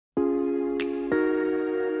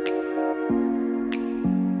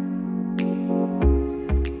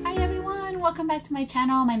welcome back to my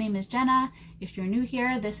channel. My name is Jenna. If you're new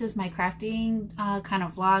here, this is my crafting kind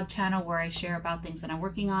of vlog channel where I share about things that I'm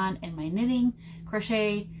working on in my knitting,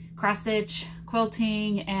 crochet, cross stitch,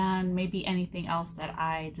 quilting, and maybe anything else that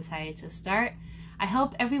I decided to start. I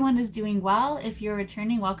hope everyone is doing well. If you're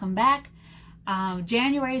returning, welcome back.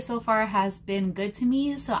 January so far has been good to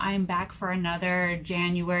me, so I'm back for another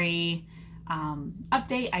January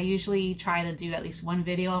update. I usually try to do at least one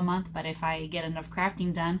video a month, but if I get enough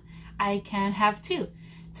crafting done, I can have two.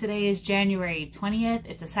 Today is January 20th.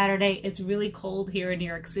 It's a Saturday. It's really cold here in New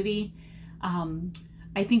York City.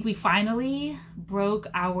 I think we finally broke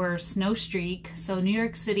our snow streak. So New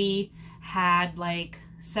York City had like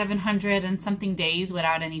 700 and something days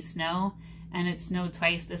without any snow, and it snowed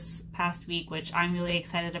twice this past week, which I'm really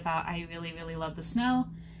excited about. I really love the snow.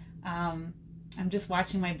 I'm just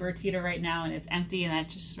watching my bird feeder right now and it's empty, and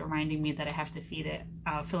that's just reminding me that I have to feed it,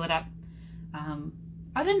 fill it up.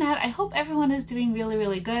 Other than that, I hope everyone is doing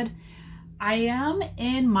really good. I am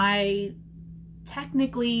in my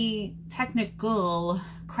technical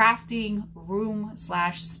crafting room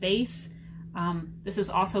slash space. This is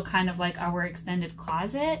also kind of like our extended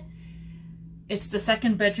closet. It's the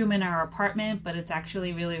second bedroom in our apartment, but it's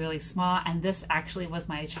actually really small, and this actually was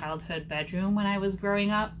my childhood bedroom when I was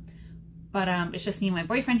growing up. But it's just me and my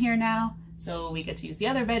boyfriend here now, so we get to use the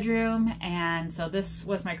other bedroom. And so this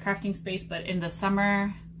was my crafting space, but in the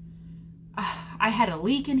summer, I had a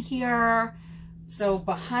leak in here. So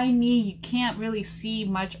behind me, you can't really see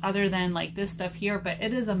much other than like this stuff here, but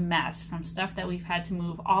it is a mess from stuff that we've had to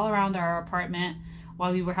move all around our apartment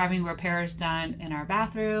while we were having repairs done in our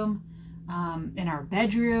bathroom, in our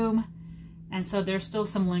bedroom. And so there's still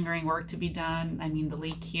some lingering work to be done. I mean, the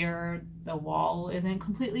leak here, the wall isn't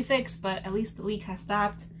completely fixed, but at least the leak has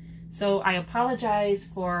stopped. So I apologize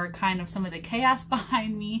for kind of some of the chaos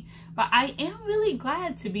behind me, but I am really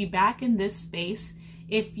glad to be back in this space.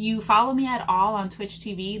 If you follow me at all on Twitch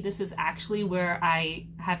TV, this is actually where I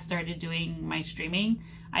have started doing my streaming.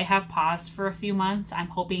 I have paused for a few months. I'm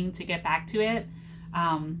hoping to get back to it.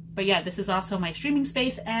 But yeah, this is also my streaming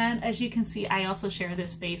space. And as you can see, I also share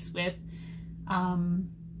this space with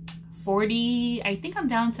 40, I think I'm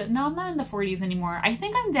down to, no, I'm not in the 40s anymore. I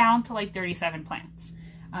think I'm down to like 37 plants.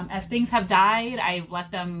 As things have died, I've let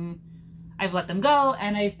them go,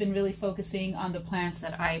 and I've been really focusing on the plants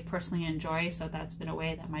that I personally enjoy. So that's been a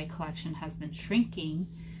way that my collection has been shrinking.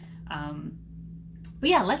 But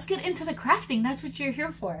yeah, let's get into the crafting. That's what you're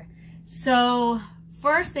here for. So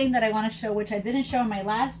first thing that I want to show, which I didn't show in my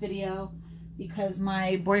last video because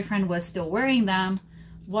my boyfriend was still wearing them,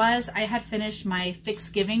 was I had finished my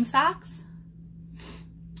Thanksgiving socks.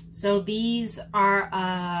 So these are,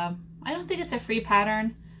 I don't think it's a free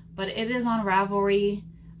pattern, but it is on Ravelry.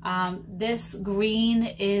 This green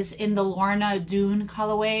is in the Lorna Dune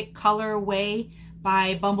colorway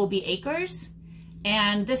by Bumblebee Acres.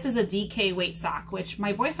 And this is a DK weight sock, which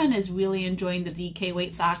my boyfriend is really enjoying the DK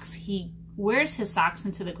weight socks. He wears his socks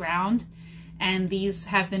into the ground, and these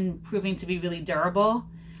have been proving to be really durable.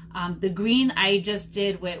 The green I just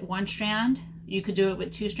did with one strand. You could do it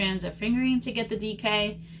with two strands of fingering to get the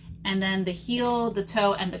DK. And then the heel, the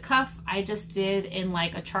toe, and the cuff I just did in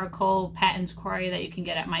like a charcoal patent quarry that you can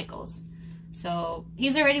get at Michael's. So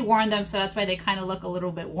he's already worn them, so that's why they kind of look a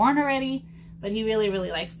little bit worn already, but he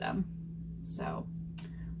really likes them. So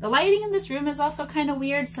the lighting in this room is also kind of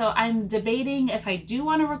weird, so I'm debating if I do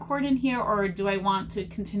want to record in here or do I want to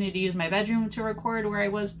continue to use my bedroom to record where I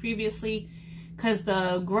was previously, because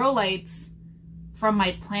the grow lights from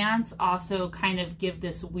my plants also kind of give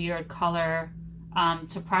this weird color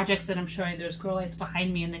to projects that I'm showing. There's grow lights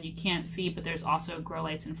behind me and then you can't see, but there's also grow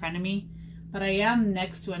lights in front of me. But I am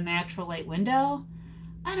next to a natural light window.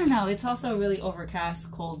 I don't know, it's also a really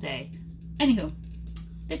overcast, cold day. Anywho,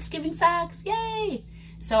 Thanksgiving socks, yay!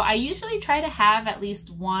 So I usually try to have at least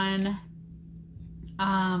one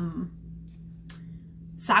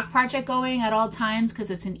sock project going at all times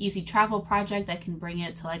because it's an easy travel project. I can bring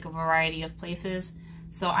it to like a variety of places.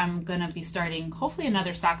 So I'm gonna be starting hopefully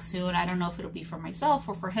another sock soon. I don't know if it'll be for myself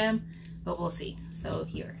or for him, but we'll see. So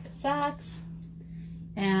here are the socks.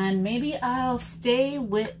 And maybe I'll stay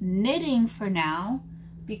with knitting for now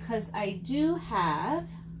because I do have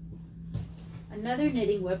another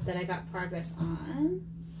knitting whip that I got progress on.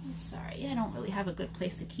 Sorry, I don't really have a good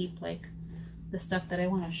place to keep like the stuff that I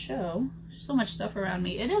want to show. There's so much stuff around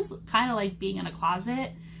me. It is kind of like being in a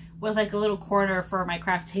closet with like a little corner for my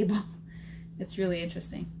craft table. It's really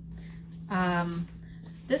interesting.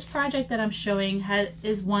 This project that I'm showing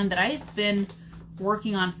is one that I've been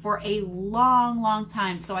working on for a long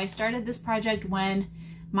time. So I started this project when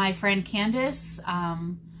my friend Candace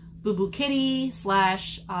Boo Boo Kitty /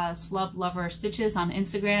 Slub Lover Stitches on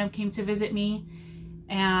Instagram came to visit me.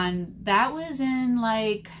 And that was in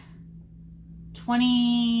like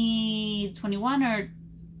 2021, or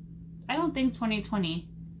I don't think 2020.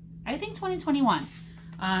 I think 2021.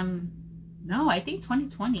 No, I think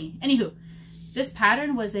 2020. Anywho, this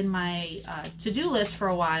pattern was in my to-do list for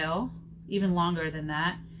a while, even longer than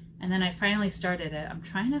that. And then I finally started it. I'm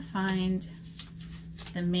trying to find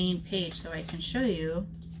the main page so I can show you.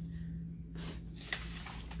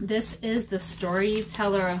 This is the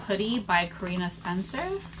Storyteller Hoodie by Karina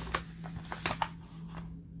Spencer.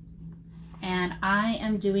 And I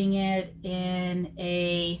am doing it in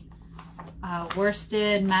a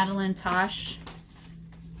worsted Madeline Tosh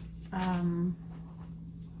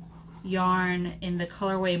yarn in the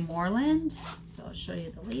colorway Moorland. So I'll show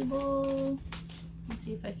you the label. Let's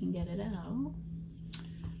see if I can get it out.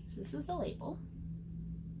 So this is the label.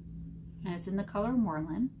 And it's in the color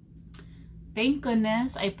Moorland. Thank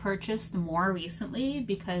goodness I purchased more recently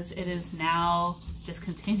because it is now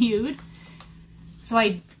discontinued. So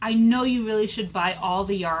I know you really should buy all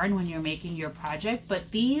the yarn when you're making your project,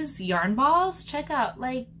 but these yarn balls, check out,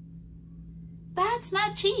 like, that's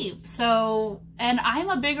not cheap. So, and I'm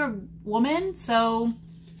a bigger woman, so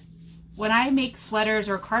when I make sweaters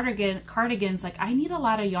or cardigans, like, I need a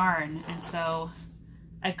lot of yarn, and so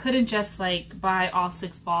I couldn't just like buy all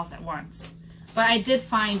 6 balls at once. But I did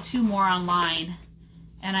find 2 more online,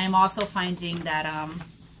 and I'm also finding that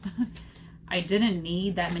I didn't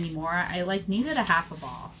need that many more. I like needed a half a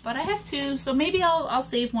ball, but I have 2, so maybe I'll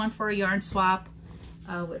save one for a yarn swap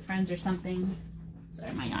with friends or something.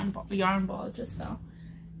 Sorry, my yarn ball just fell.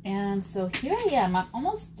 And so here I am. I'm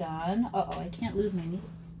almost done. Uh-oh, I can't lose my needles.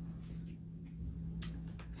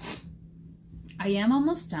 I am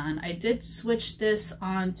almost done. I did switch this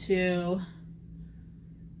onto...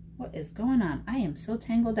 What is going on? I am so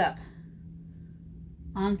tangled up.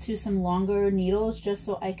 Onto some longer needles just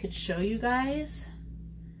so I could show you guys.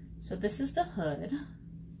 So this is the hood.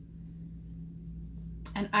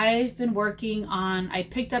 And I've been working on, I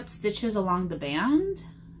picked up stitches along the band.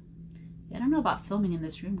 I don't know about filming in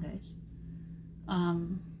this room, guys.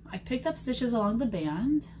 I picked up stitches along the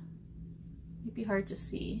band. It'd be hard to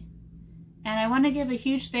see. And I want to give a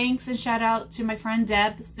huge thanks and shout out to my friend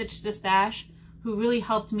Deb, Stitch to Stash, who really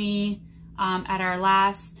helped me at our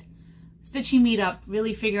last stitching meetup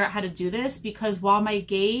really figure out how to do this, because while my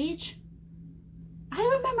gauge, I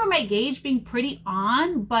remember my gauge being pretty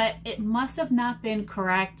on, but it must have not been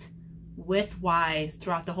correct width-wise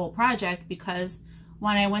throughout the whole project, because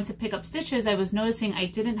when I went to pick up stitches, I was noticing I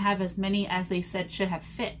didn't have as many as they said should have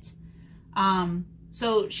fit.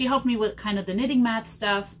 So she helped me with kind of the knitting math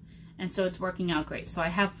stuff, and so it's working out great. So I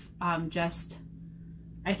have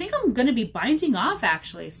I think I'm going to be binding off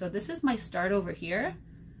actually. So this is my start over here,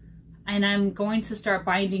 and I'm going to start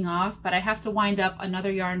binding off, but I have to wind up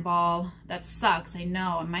another yarn ball. That sucks, I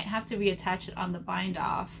know. I might have to reattach it on the bind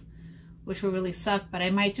off, which will really suck, but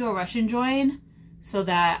I might do a Russian join so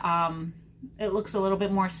that it looks a little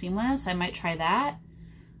bit more seamless. I might try that,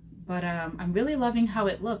 but I'm really loving how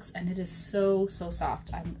it looks, and it is so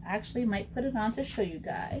soft. I actually might put it on to show you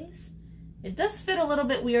guys. It does fit a little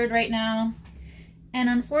bit weird right now. And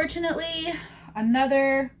unfortunately,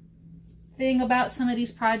 another thing about some of these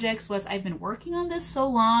projects was I've been working on this so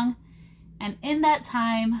long, and in that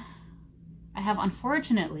time, I have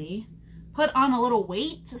unfortunately put on a little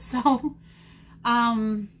weight. So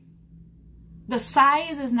the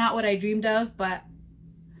size is not what I dreamed of, but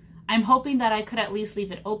I'm hoping that I could at least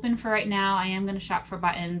leave it open for right now. I am going to shop for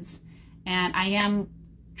buttons, and I am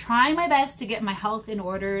trying my best to get my health in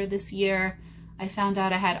order this year. I found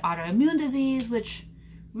out I had autoimmune disease, which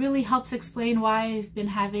really helps explain why I've been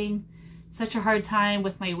having such a hard time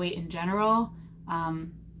with my weight in general.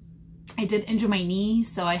 I did injure my knee,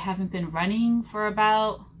 so I haven't been running for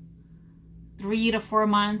about 3 to 4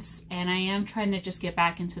 months, and I am trying to just get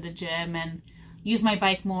back into the gym and use my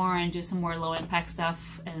bike more and do some more low impact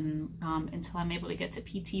stuff, and until I'm able to get to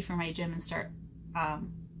PT for my gym and start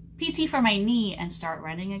PT for my knee and start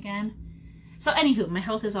running again. So anywho, my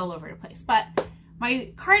health is all over the place, but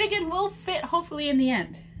my cardigan will fit hopefully in the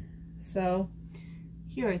end. So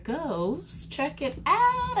here it goes. Check it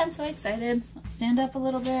out. I'm so excited. Stand up a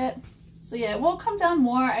little bit. So yeah, it will come down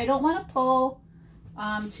more. I don't want to pull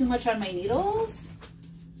too much on my needles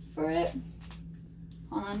for it.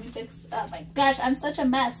 Hold on, let me fix. Oh my gosh, I'm such a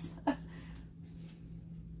mess.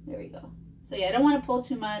 There we go. So yeah, I don't want to pull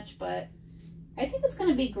too much, but I think it's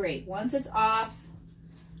going to be great. Once it's off,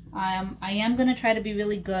 I am going to try to be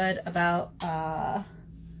really good about,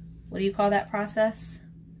 what do you call that process?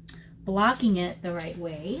 Blocking it the right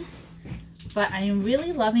way. But I am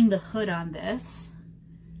really loving the hood on this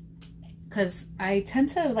because I tend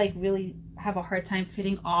to like really have a hard time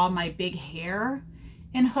fitting all my big hair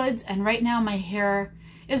in hoods. And right now my hair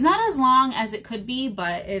is not as long as it could be,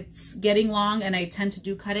 but it's getting long and I tend to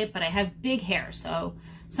do cut it, but I have big hair. So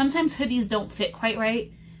sometimes hoodies don't fit quite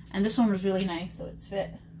right. And this one was really nice. So it's fit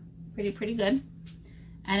pretty good.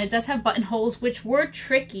 And it does have buttonholes, which were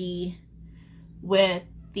tricky with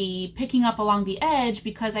the picking up along the edge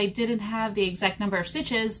because I didn't have the exact number of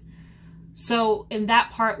stitches. So in that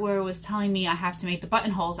part where it was telling me I have to make the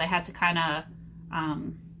buttonholes, I had to kind of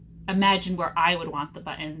imagine where I would want the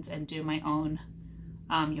buttons and do my own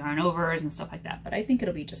yarn overs and stuff like that. But I think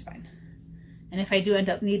it'll be just fine. And if I do end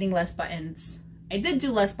up needing less buttons, I did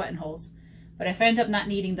do less buttonholes, but if I end up not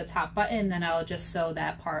needing the top button, then I'll just sew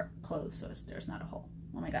that part closed so there's not a hole.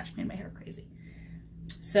 Oh my gosh, made my hair crazy.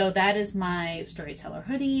 So that is my Storyteller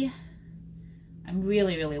hoodie. I'm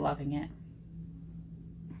really loving it.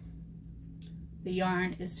 The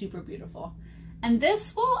yarn is super beautiful. And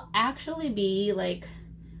this will actually be like,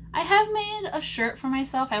 I have made a shirt for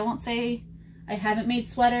myself. I won't say I haven't made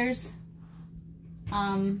sweaters.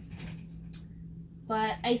 But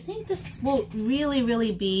I think this will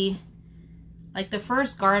really be like the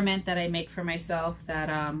first garment that I make for myself that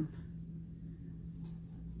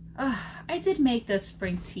I did make this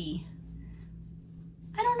spring tee.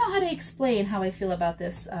 I don't know how to explain how I feel about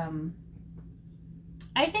this.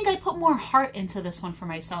 I think I put more heart into this one for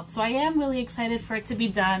myself, so I am really excited for it to be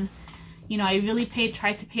done. You know, I really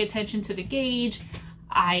tried to pay attention to the gauge.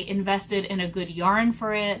 I invested in a good yarn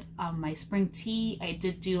for it. My spring tee, I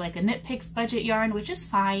did do like a Knit Picks budget yarn, which is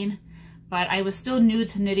fine, but I was still new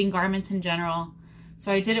to knitting garments in general,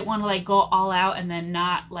 so I didn't want to like go all out and then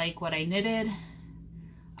not like what I knitted.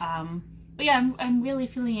 But yeah, I'm really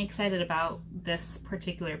feeling excited about this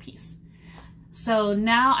particular piece. So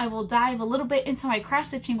now I will dive a little bit into my cross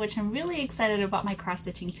stitching, which I'm really excited about my cross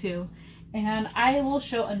stitching too. And I will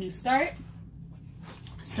show a new start.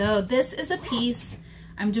 So this is a piece,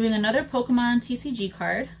 I'm doing another Pokemon TCG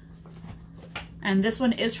card. And this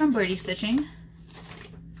one is from Birdie Stitching.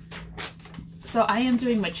 So I am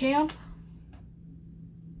doing Machamp.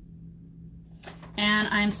 And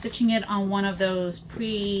I'm stitching it on one of those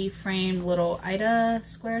pre-framed little Ida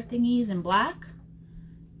square thingies in black.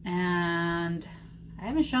 And I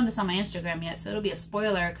haven't shown this on my Instagram yet, so it'll be a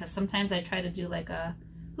spoiler because sometimes I try to do like a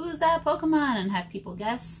who's that Pokemon and have people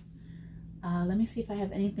guess. Let me see if I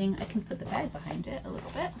have anything. I can put the bag behind it a little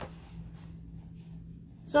bit.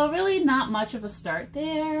 So really not much of a start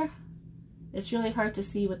there. It's really hard to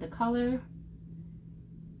see with the color,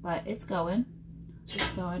 but it's going. It's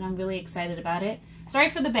going. I'm really excited about it. Sorry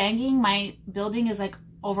for the banging. My building is like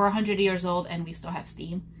over 100 years old and we still have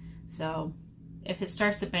steam. So if it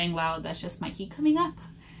starts to bang loud, that's just my heat coming up.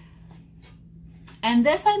 And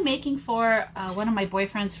this I'm making for one of my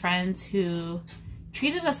boyfriend's friends who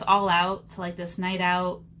treated us all out to like this night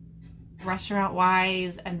out restaurant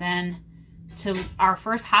wise, and then to our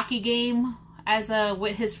first hockey game as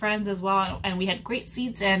with his friends as well. And we had great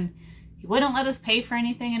seats and he wouldn't let us pay for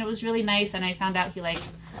anything, and it was really nice. And I found out he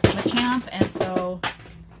likes Machamp, and so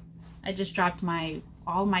I just dropped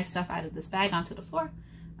all my stuff out of this bag onto the floor.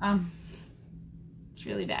 It's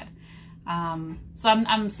really bad. So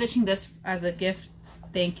I'm stitching this as a gift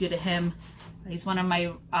thank you to him. He's one of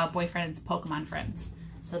my boyfriend's Pokemon friends.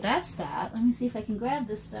 So that's that. Let me see if I can grab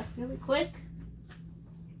this stuff really quick.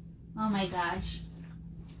 Oh my gosh.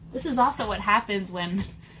 This is also what happens when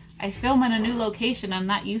I film in a new location. I'm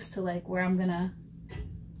not used to like where I'm gonna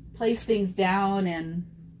place things down and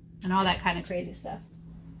all that kind of crazy stuff.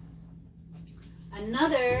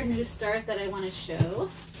 Another new start that I want to show.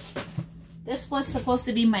 This was supposed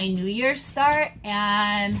to be my New Year's start,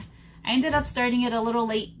 and I ended up starting it a little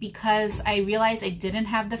late because I realized I didn't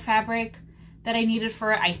have the fabric that I needed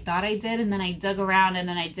for it. I thought I did, and then I dug around and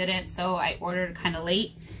then I didn't, so I ordered kind of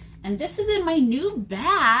late. And this is in my new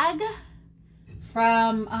bag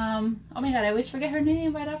from, oh my god, I always forget her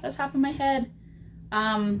name right off the top of my head.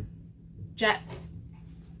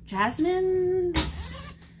 Jasmine's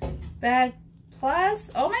Bag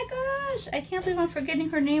Plus. Oh my gosh, I can't believe I'm forgetting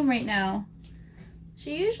her name right now.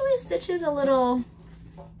 She usually stitches a little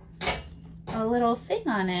thing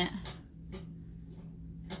on it.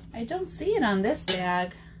 I don't see it on this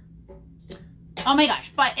bag. Oh my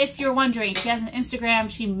gosh, but if you're wondering, she has an Instagram.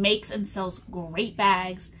 She makes and sells great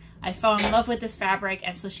bags. I fell in love with this fabric,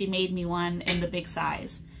 and so she made me one in the big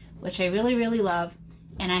size, which I really love.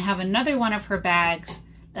 And I have another one of her bags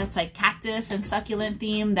that's like cactus and succulent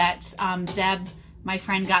theme that Deb, my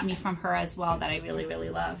friend, got me from her as well, that I really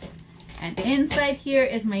love. And inside here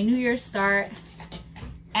is my New Year's start.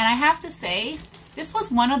 And I have to say, this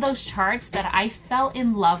was one of those charts that I fell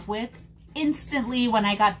in love with instantly when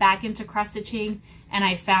I got back into cross stitching, and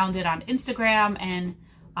I found it on Instagram and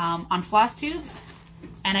on Flosstubes,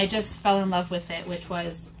 and I just fell in love with it, which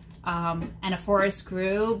was And a Forest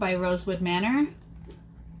Grew by Rosewood Manor.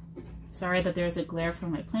 Sorry that there's a glare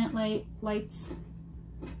from my plant lights.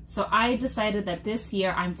 So I decided that this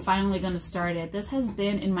year I'm finally going to start it. This has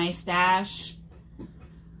been in my stash,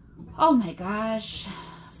 oh my gosh,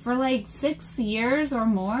 for like 6 years or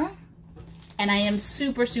more. And I am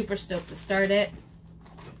super, super stoked to start it.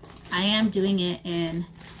 I am doing it in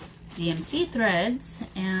DMC threads,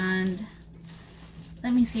 and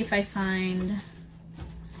let me see if I find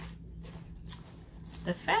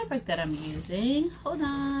the fabric that I'm using. Hold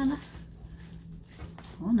on.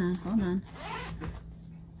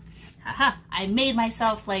 Haha, I made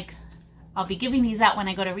myself, like, I'll be giving these out when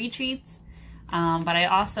I go to retreats, but I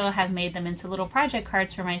also have made them into little project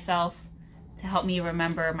cards for myself to help me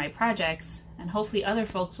remember my projects, and hopefully other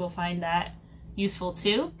folks will find that useful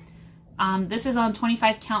too. This is on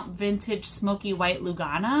 25 count vintage smoky white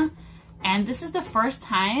Lugana, and this is the first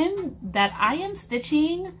time that I am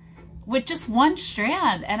stitching with just one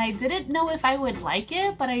strand, and I didn't know if I would like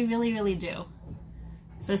it, but I really, really do.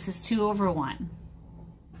 So this is 2/1.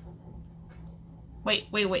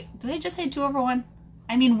 Wait, did I just say 2/1?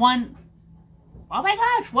 I mean 1, oh my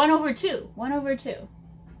gosh, 1/2, 1/2.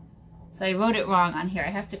 So I wrote it wrong on here,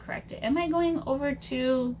 I have to correct it. Am I going over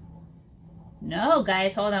 2? No,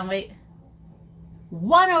 guys, hold on, wait.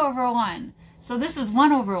 1/1. So this is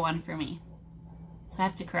 1/1 for me. So I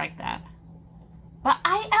have to correct that. But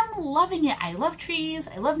I am loving it. I love trees,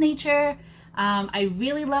 I love nature. I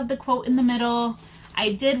really love the quote in the middle.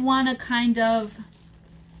 I did want to kind of,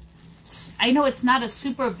 I know it's not a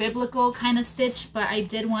super biblical kind of stitch, but I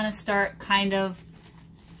did want to start kind of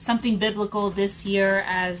something biblical this year,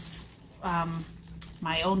 as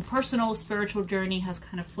my own personal spiritual journey has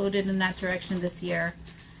kind of floated in that direction this year.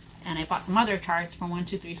 And I bought some other charts from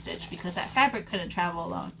 123 Stitch because that fabric couldn't travel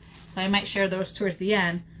alone. So I might share those towards the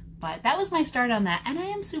end, but that was my start on that, and I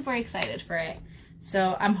am super excited for it.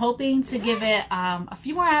 So I'm hoping to give it a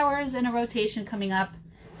few more hours in a rotation coming up,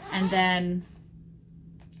 and then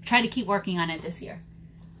try to keep working on it this year.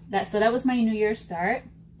 So that was my New Year's start.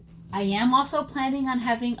 I am also planning on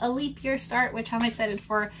having a leap year start, which I'm excited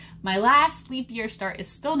for. My last leap year start is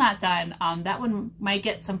still not done. That one might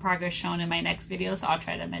get some progress shown in my next video, so I'll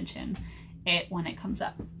try to mention it when it comes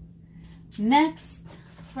up. Next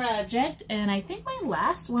project, and I think my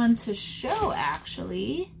last one to show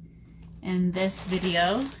actually in this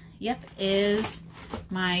video, yep, is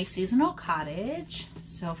my seasonal cottage.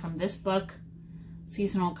 So from this book,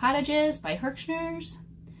 Seasonal Cottages by Herkshner's.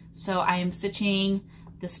 So I am stitching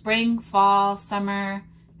the spring, fall, summer,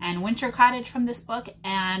 and winter cottage from this book,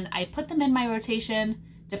 and I put them in my rotation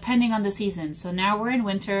depending on the season. So now we're in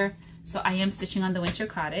winter, so I am stitching on the winter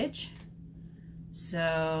cottage.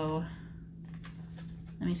 So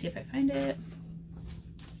let me see if I find it.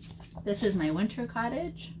 This is my winter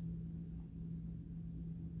cottage,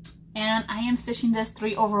 and I am stitching this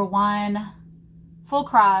 3/1 full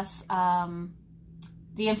cross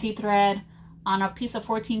DMC thread on a piece of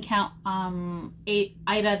 14 count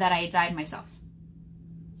Ida that I dyed myself.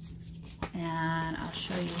 And I'll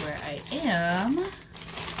show you where I am.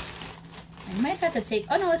 I might have to take,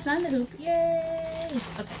 oh no, it's not in the hoop, yay!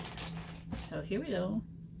 Okay, so here we go,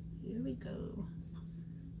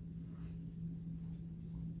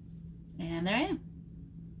 and there I am.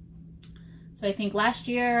 So I think last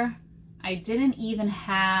year I didn't even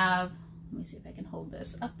have, let me see if I can hold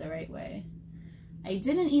this up the right way. I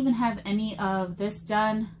didn't even have any of this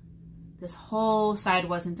done. This whole side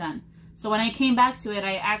wasn't done. So when I came back to it,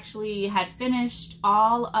 I actually had finished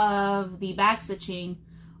all of the back stitching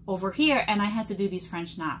over here, and I had to do these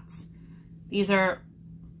French knots. These are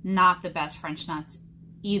not the best French knots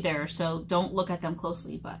either, so don't look at them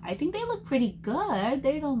closely, but I think they look pretty good.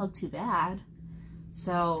 They don't look too bad.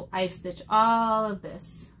 So I've stitched all of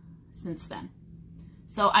this since then.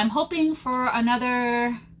 So I'm hoping for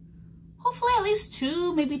another, hopefully at least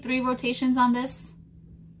 2, maybe 3 rotations on this.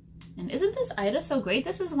 And isn't this Ida so great?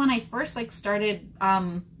 This is when I first like started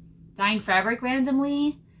dyeing fabric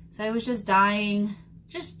randomly. So I was just dyeing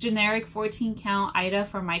just generic 14 count Ida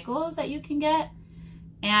from Michaels that you can get.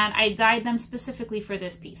 And I dyed them specifically for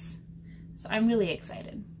this piece. So I'm really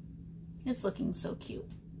excited. It's looking so cute.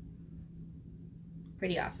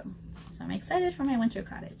 Pretty awesome. So I'm excited for my winter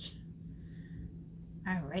cottage.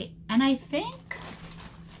 All right, and I think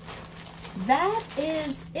that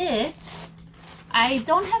is it I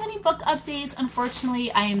don't have any book updates,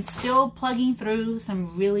 unfortunately. I am still plugging through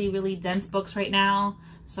some really, really dense books right now,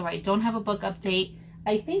 so I don't have a book update.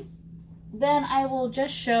 I think then I will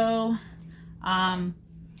just show, I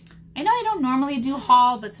know I don't normally do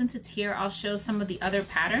haul, but since it's here, I'll show some of the other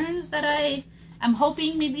patterns that I am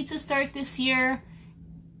hoping maybe to start this year,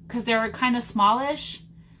 because they're kind of smallish.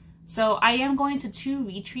 So I am going to 2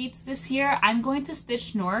 retreats this year. I'm going to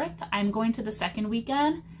Stitch North. I'm going to the second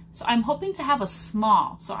weekend. So I'm hoping to have a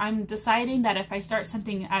small. So I'm deciding that if I start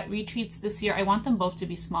something at retreats this year, I want them both to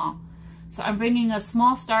be small. So I'm bringing a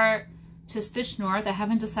small start to Stitch North. I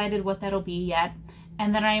haven't decided what that'll be yet.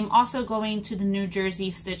 And then I'm also going to the New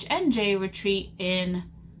Jersey Stitch NJ retreat in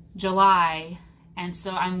July. And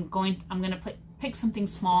so I'm going to pick something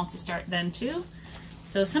small to start then too.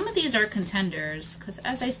 So some of these are contenders, because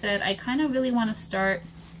as I said, I kind of really want to start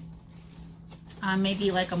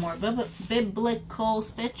maybe like a more biblical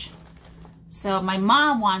stitch. So my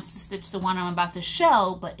mom wants to stitch the one I'm about to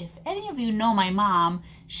show, but if any of you know my mom,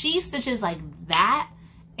 she stitches like that.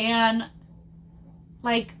 And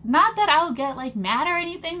like, not that I'll get like mad or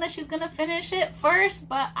anything that she's gonna finish it first,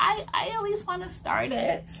 but I at least want to start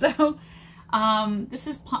it. So this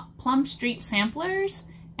is Plum Street Samplers,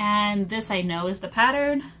 and this I know is the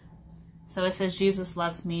pattern. So it says Jesus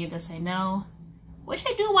loves me, this I know, which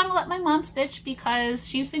I do want to let my mom stitch because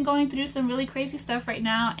she's been going through some really crazy stuff right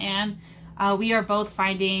now, and we are both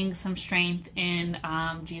finding some strength in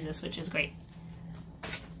Jesus, which is great.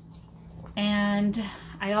 And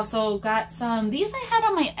I also got some, these I had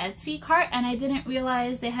on my Etsy cart and I didn't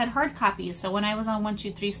realize they had hard copies. So when I was on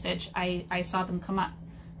 123 Stitch, I saw them come up.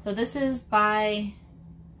 So this is by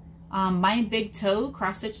My Big Toe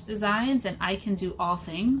Cross Stitch Designs, and I Can Do All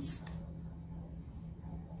Things.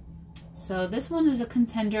 So this one is a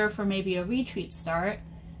contender for maybe a retreat start.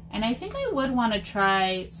 And I think I would want to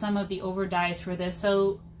try some of the over dyes for this.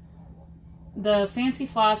 So the fancy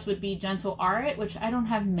floss would be Gentle Art, which I don't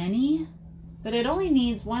have many, but it only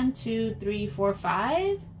needs 1, 2, 3, 4,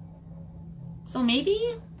 5. So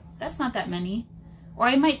maybe that's not that many. Or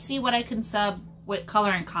I might see what I can sub with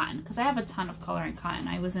Color and Cotton, because I have a ton of Color and Cotton.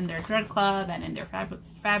 I was in their thread club and in their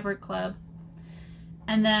fabric club.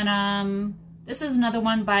 And then this is another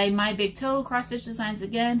one by My Big Toe Cross Stitch Designs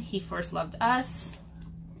again. He First Loved Us.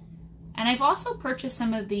 And I've also purchased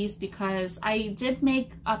some of these because I did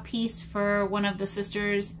make a piece for one of the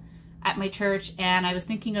sisters at my church, and I was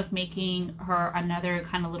thinking of making her another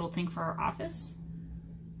kind of little thing for her office.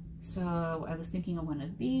 So I was thinking of one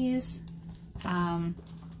of these.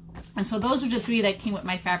 And so those are the 3 that came with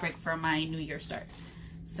my fabric for my New Year start.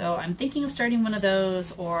 So I'm thinking of starting one of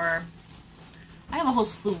those, or I have a whole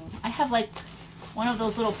slew. I have like one of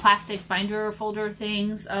those little plastic binder folder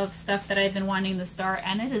things of stuff that I've been wanting to start,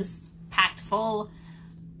 and it is packed full.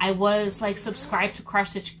 I was like subscribed to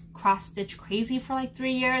Cross Stitch Crazy for like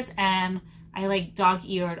 3 years, and I like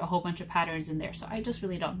dog-eared a whole bunch of patterns in there. So I just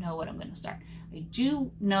really don't know what I'm going to start. I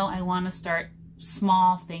do know I want to start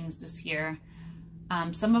small things this year.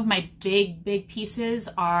 Some of my big pieces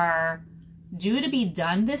are due to be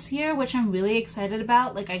done this year, which I'm really excited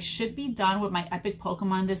about. Like, I should be done with my epic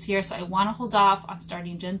Pokemon this year, so I want to hold off on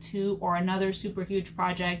starting Gen 2 or another super huge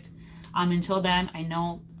project. Until then, I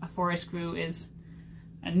know a Forest Crew is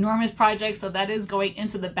an enormous project, so that is going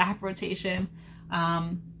into the back rotation.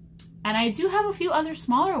 And I do have a few other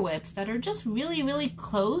smaller whips that are just really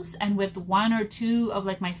close, and with 1 or 2 of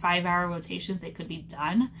like my 5-hour rotations, they could be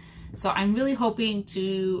done. So I'm really hoping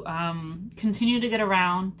to continue to get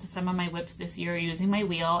around to some of my whips this year using my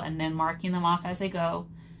wheel and then marking them off as I go.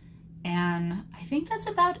 And I think that's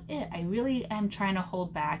about it. I really am trying to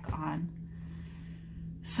hold back on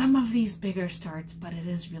some of these bigger starts, but it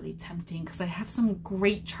is really tempting because I have some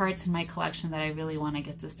great charts in my collection that I really want to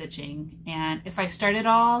get to stitching. And if I start it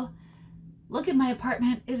all, look at my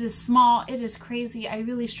apartment. It is small. It is crazy. I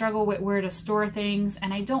really struggle with where to store things,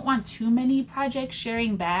 and I don't want too many projects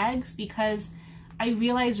sharing bags, because I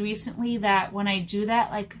realized recently that when I do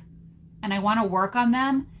that, like, and I want to work on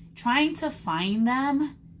them, trying to find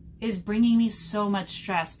them is bringing me so much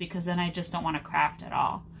stress, because then I just don't want to craft at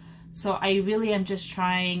all. So I really am just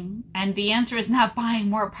trying, and the answer is not buying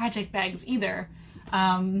more project bags either,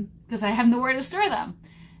 because I have nowhere to store them.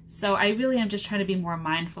 So I really am just trying to be more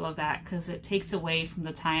mindful of that, because it takes away from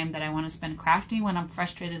the time that I want to spend crafting when I'm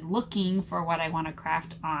frustrated looking for what I want to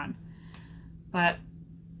craft on. But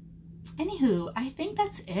anywho, I think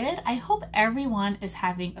that's it. I hope everyone is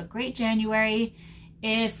having a great January,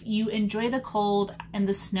 If you enjoy the cold and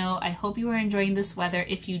the snow, I hope you are enjoying this weather.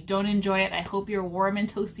 If you don't enjoy it, I hope you're warm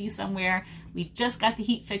and toasty somewhere. We just got the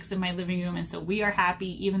heat fixed in my living room, and so we are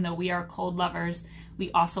happy. Even though we are cold lovers,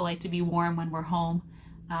 we also like to be warm when we're home.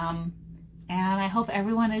 And I hope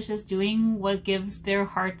everyone is just doing what gives their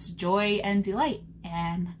hearts joy and delight.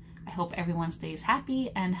 And I hope everyone stays happy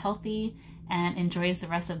and healthy and enjoys the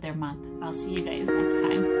rest of their month. I'll see you guys next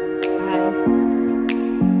time. Bye.